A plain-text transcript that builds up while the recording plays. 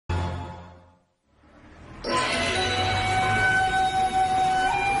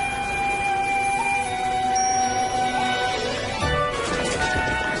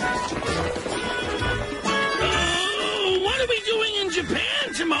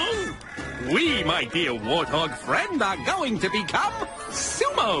Timon. We, my dear warthog friend, are going to become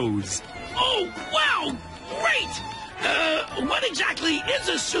sumos. Oh, wow, great! What exactly is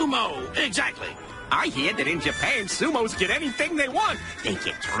a sumo? Exactly. I hear that in Japan, sumos get anything they want. They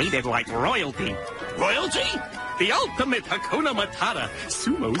get treated like royalty. Royalty? The ultimate Hakuna Matata.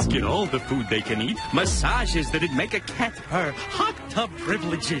 Sumos get all the food they can eat, massages that'd make a cat purr, hot tub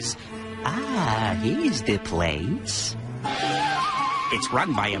privileges. Ah, here's the place. It's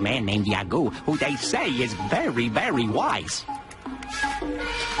run by a man named Yagu, who they say is very, very wise.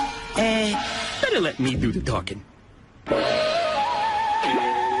 Better let me do the talking.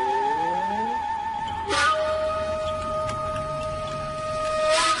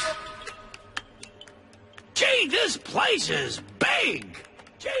 Gee, this place is big.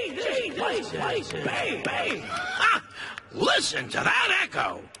 Gee, this place is big. Ha! Listen to that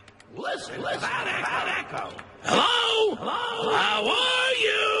echo. Listen to that echo. Hello? How are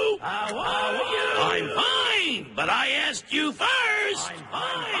you? I'm fine, but I asked you first.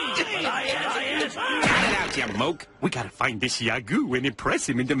 Cut it out, you moke. We gotta find this Yagu and impress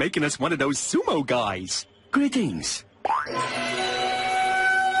him into making us one of those sumo guys. Greetings.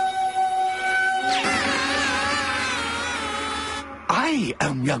 I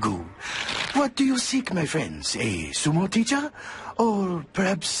am Yagu. What do you seek, my friends? A sumo teacher? Or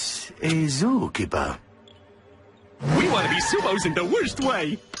perhaps a zookeeper? We want to be sumos in the worst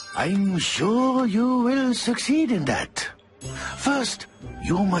way. I'm sure you will succeed in that. First,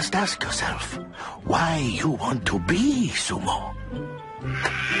 you must ask yourself why you want to be sumo.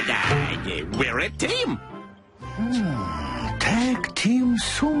 We're a team. Tag team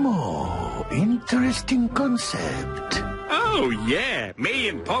sumo. Interesting concept. Oh, yeah. Me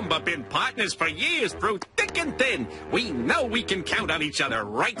and Pumbaa been partners for years through thick and thin. We know we can count on each other,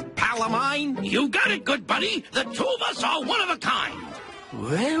 right, pal of mine? You got it, good buddy. The two of us are one of a kind.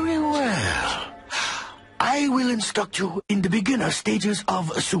 Very well. I will instruct you in the beginner stages of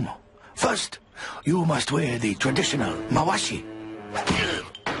sumo. First, you must wear the traditional mawashi.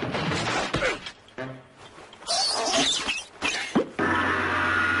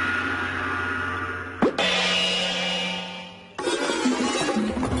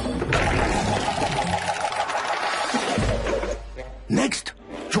 Next,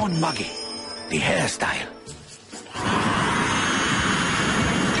 John Magi, the hairstyle.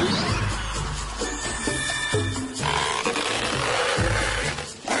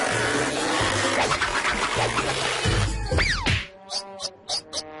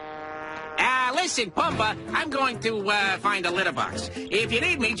 Listen, Pumbaa, I'm going to find a litter box. If you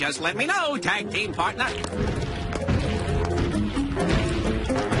need me, just let me know, tag team partner.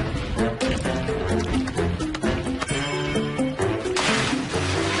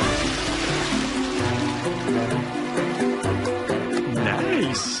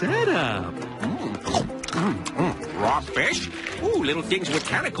 Nice setup. Raw fish? Ooh, little things with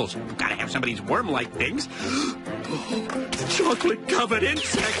tentacles. Gotta have some of these worm-like things. Chocolate-covered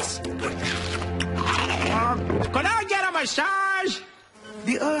insects. Could I get a massage?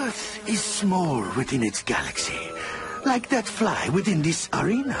 The Earth is small within its galaxy, like that fly within this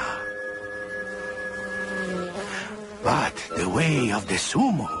arena. But the way of the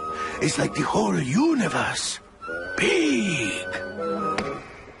sumo is like the whole universe. Big.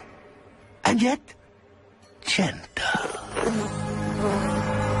 And yet, gentle.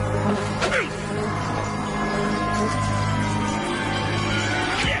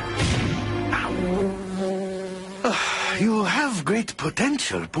 You have great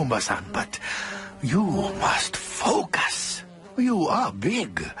potential, Pumbaa-san, but you must focus. You are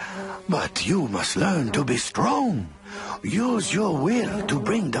big, but you must learn to be strong. Use your will to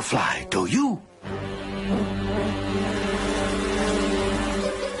bring the fly to you.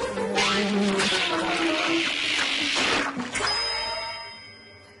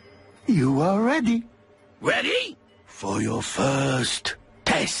 You are ready. Ready? For your first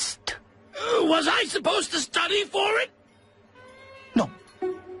test. Was I supposed to study for it? No.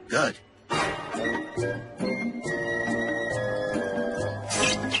 Good.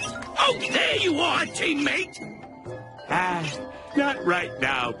 Oh, there you are, teammate. Not right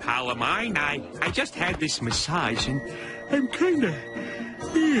now, pal of mine. I just had this massage and I'm kind of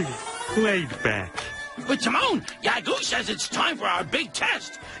laid back. But Timon, Yagu says it's time for our big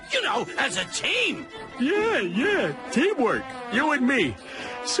test. You know, as a team. Yeah. Teamwork. You and me.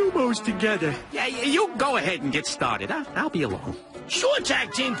 Sumo's together. Yeah, you go ahead and get started. I'll be along. Sure,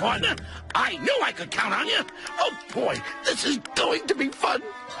 tag team partner. I knew I could count on you. Oh, boy, this is going to be fun.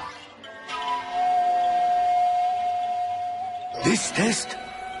 This test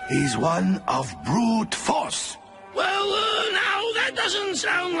is one of brute force. Well, now that doesn't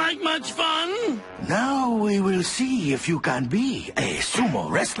sound like much fun. Now we will see if you can be a sumo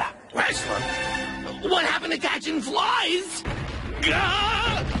wrestler. Wrestler? What happened to catching flies?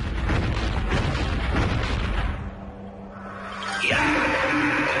 Gah!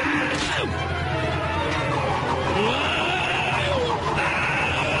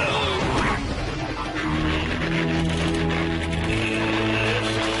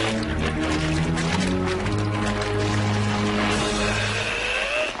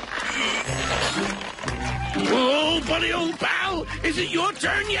 Oh, buddy, old pal, is it your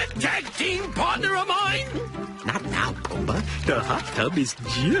turn yet, tag team partner of mine? Not now, Pumbaa. The hot tub is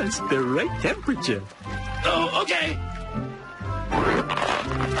just the right temperature. Oh, okay.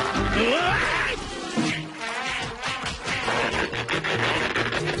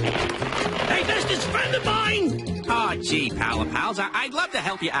 Hey, that's this friend of mine. Oh, gee, pal of pals, I'd love to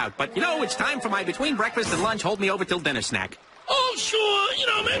help you out, but, it's time for my between breakfast and lunch, hold me over till dinner snack. Oh, sure.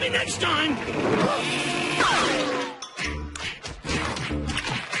 Maybe next time.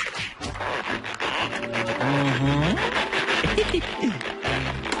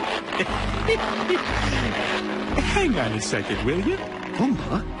 Hang on a second, will you?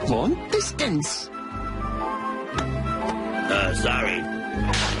 Pumbaa, long distance. Sorry.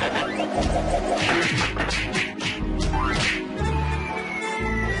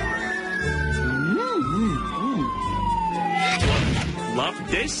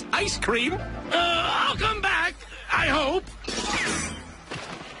 Love this ice cream. I'll come back. I hope.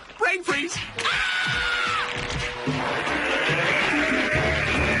 Brain freeze.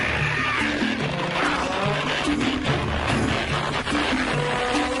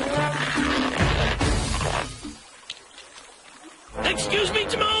 Excuse me,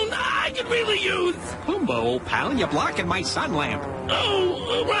 Timon. I could really use... Pumbaa, old pal, you're blocking my sun lamp.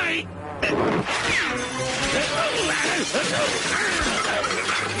 Oh, right.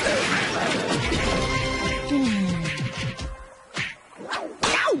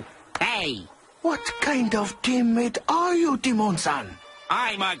 Hey, What kind of teammate are you, Timon-san?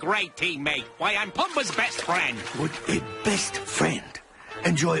 I'm a great teammate. Why, I'm Pumbaa's best friend. Would a best friend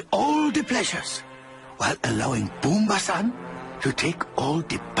enjoy all the pleasures while allowing Pumbaa-san to take all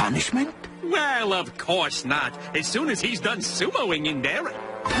the punishment? Well, of course not. As soon as he's done sumoing in there.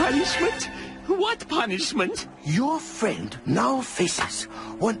 Punishment? What punishment? Your friend now faces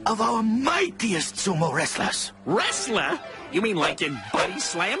one of our mightiest sumo wrestlers. Wrestler? You mean like in body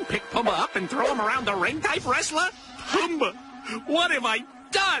slam, pick Pumbaa up and throw him around the ring type wrestler? Pumbaa, what have I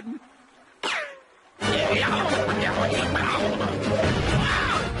done? Here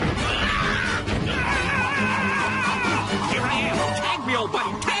I am. Tag me, old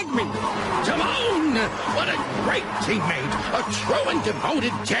buddy. Tag me. Timon! What a great teammate. A true and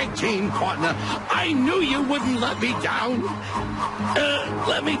devoted tag team partner. I knew you wouldn't let me down.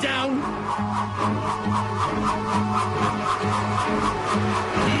 Let me down.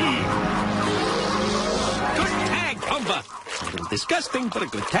 Good tag, Pumbaa. A little disgusting, but a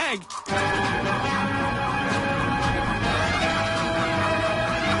good tag.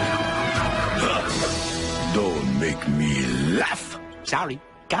 Don't make me laugh. Sorry.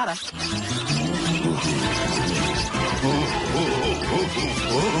 Gotta.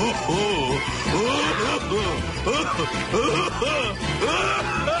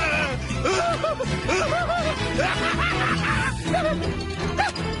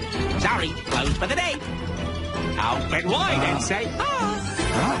 Sorry, closed for the day. Open wide and say,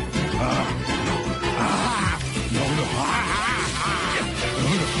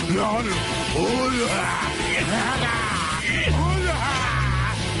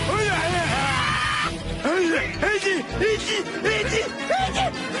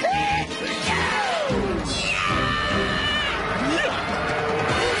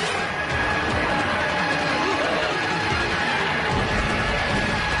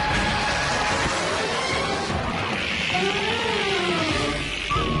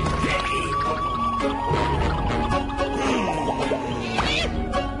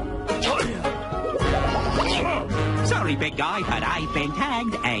 Sorry, big guy, but I've been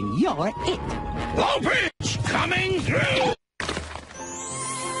tagged and you're it. Low pitch coming through.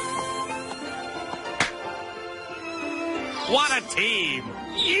 What a team!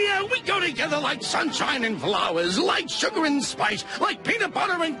 Yeah, we go together like sunshine and flowers, like sugar and spice, like peanut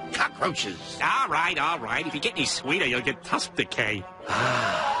butter and cockroaches. All right. If you get any sweeter, you'll get tusk decay.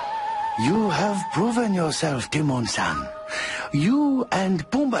 You have proven yourself, Timon-san. You and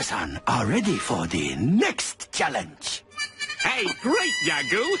Pumbaa-san are ready for the next challenge. Hey, great,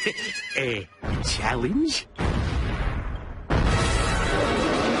 Yagoo! Challenge?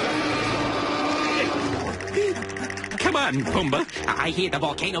 Come on, Pumbaa. I hear the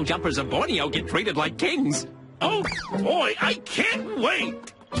volcano jumpers of Borneo get treated like kings. Oh, boy, I can't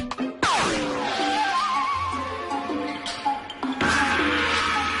wait.